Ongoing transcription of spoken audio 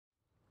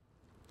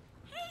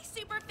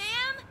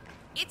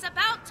It's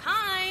about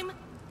time.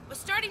 Was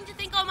starting to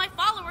think all my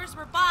followers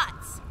were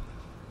bots.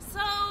 So,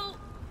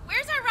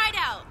 where's our ride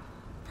out?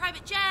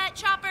 Private jet,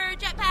 chopper,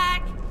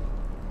 jetpack?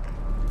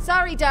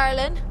 Sorry,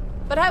 darling,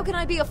 but how can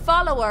I be a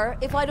follower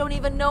if I don't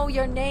even know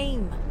your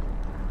name?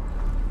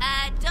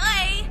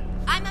 Duh.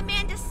 I'm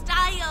Amanda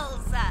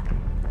Styles.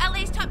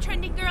 LA's top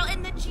trending girl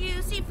in the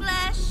juicy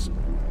flesh.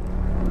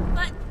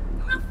 But,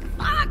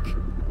 fuck!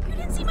 You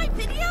didn't see my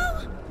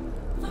video?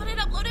 Thought I'd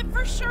upload it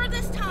for sure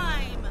this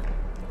time.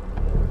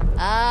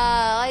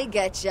 Ah, I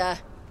getcha.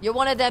 You're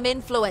one of them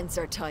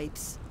influencer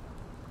types.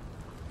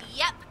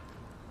 Yep.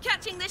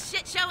 Catching this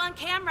shit show on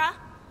camera.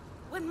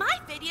 When my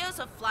videos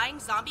of flying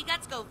zombie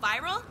guts go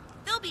viral,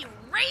 they'll be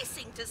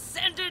racing to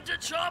send it to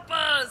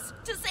choppers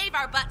to save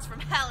our butts from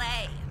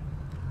LA.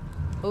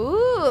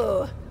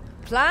 Ooh,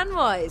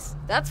 plan-wise,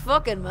 that's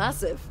fucking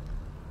massive.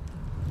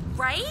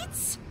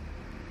 Right?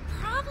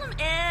 Problem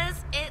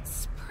is,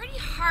 it's pretty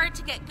hard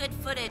to get good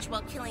footage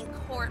while killing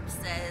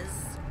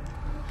corpses.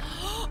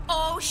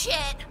 Oh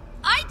shit!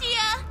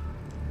 Idea!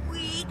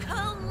 We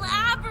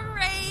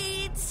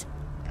collaborate!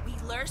 We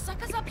lure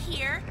suckers up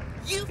here,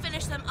 you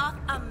finish them off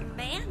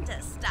Amanda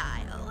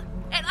style,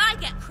 and I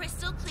get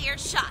crystal clear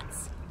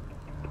shots.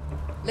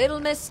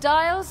 Little Miss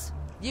Styles,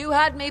 you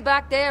had me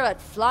back there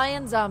at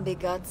flying zombie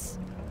guts.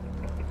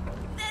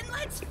 Then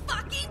let's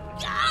fucking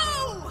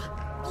go!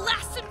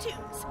 Blast some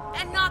tunes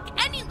and knock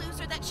any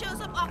loser that shows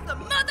up off the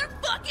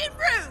motherfucking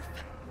roof!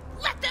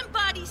 Let them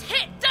bodies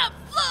hit the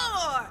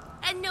floor!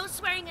 And no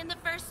swearing in the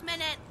first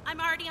minute.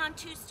 I'm already on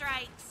 2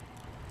 strikes.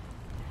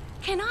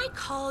 Can I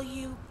call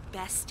you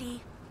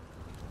bestie?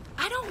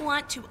 I don't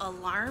want to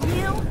alarm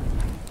you,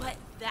 but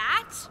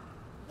that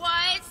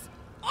was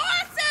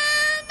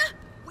awesome!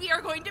 We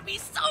are going to be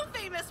so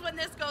famous when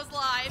this goes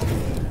live.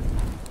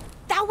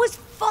 That was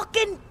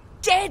fucking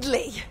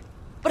deadly!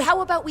 But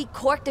how about we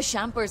court the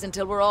champers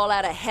until we're all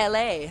out of hell,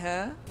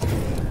 huh?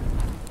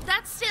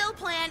 That's still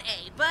plan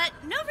A, but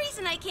no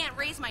reason I can't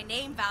raise my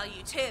name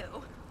value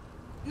too.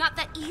 Not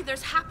that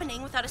either's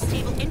happening without a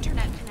stable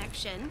internet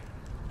connection.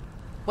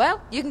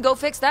 Well, you can go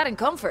fix that in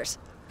comfort.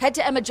 Head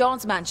to Emma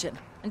John's mansion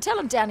and tell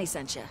him Danny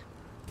sent you.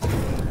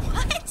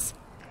 What?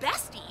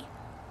 Bestie?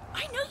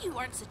 I know you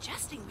aren't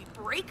suggesting we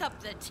break up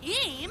the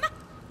team.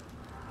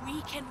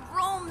 We can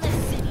roam the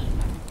city,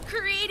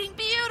 creating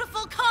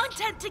beautiful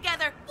content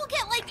together. We'll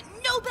get, like,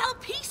 Nobel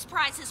Peace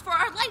Prizes for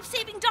our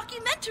life-saving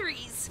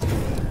documentaries.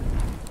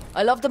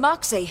 I love the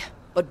moxie,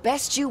 but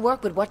best you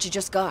work with what you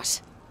just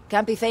got.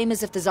 Can't be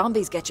famous if the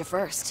zombies get you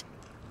first.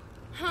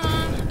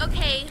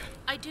 Okay,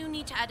 I do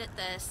need to edit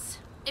this.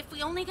 If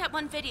we only get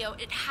one video,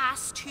 it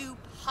has to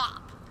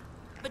pop.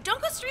 But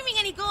don't go streaming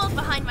any gold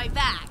behind my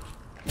back.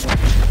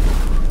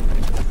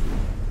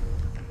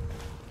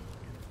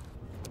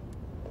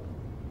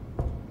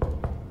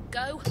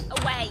 Go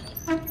away.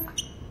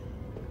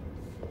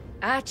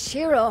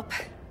 Cheer up.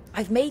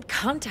 I've made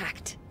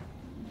contact.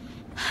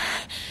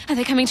 Are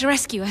they coming to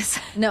rescue us?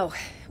 No,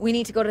 we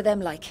need to go to them,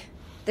 like.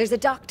 There's a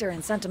doctor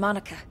in Santa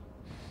Monica.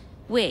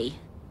 We?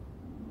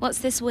 What's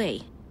this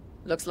we?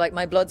 Looks like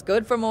my blood's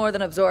good for more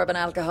than absorbing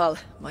alcohol.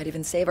 Might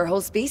even save our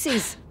whole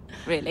species.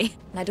 Really?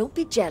 Now don't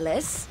be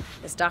jealous.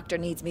 This doctor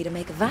needs me to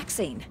make a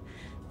vaccine.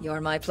 You're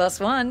my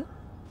 +1.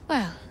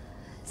 Well,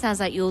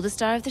 sounds like you're the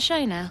star of the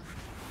show now.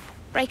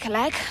 Break a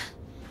leg.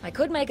 I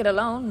could make it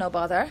alone, no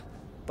bother.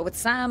 But with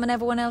Sam and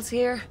everyone else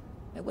here,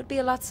 it would be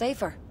a lot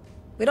safer.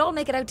 We'd all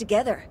make it out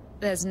together.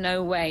 There's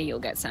no way you'll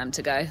get Sam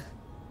to go.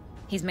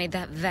 He's made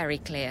that very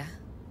clear.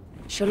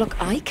 Sure,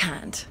 look, I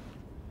can't.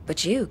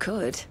 But you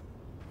could.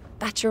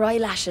 Bat your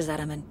eyelashes at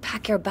him and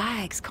pack your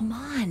bags, come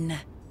on.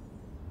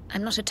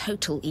 I'm not a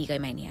total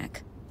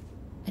egomaniac.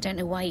 I don't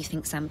know why you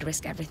think Sam would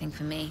risk everything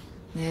for me.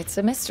 It's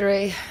a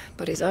mystery,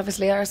 but he's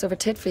obviously arse over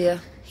tit for you.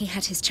 He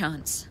had his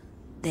chance.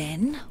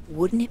 Then,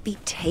 wouldn't it be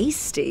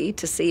tasty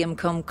to see him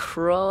come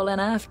crawling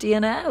after you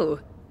now?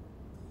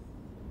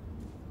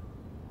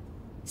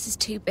 This is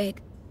too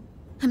big.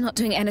 I'm not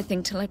doing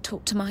anything till I've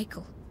talked to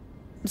Michael.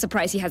 I'm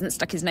surprised he hasn't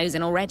stuck his nose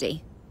in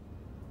already.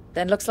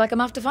 Then looks like I'm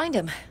off to find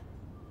him.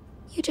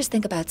 You just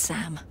think about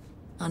Sam,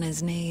 on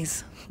his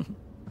knees. Don't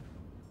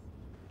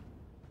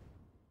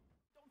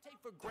take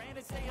for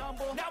granted, stay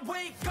humble. Now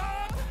wake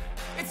up!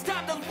 It's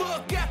time to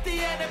look at the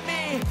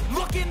enemy.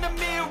 Look in the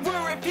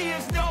mirror if he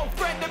is no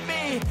friend to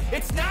me.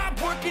 It's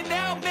not working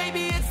out, man.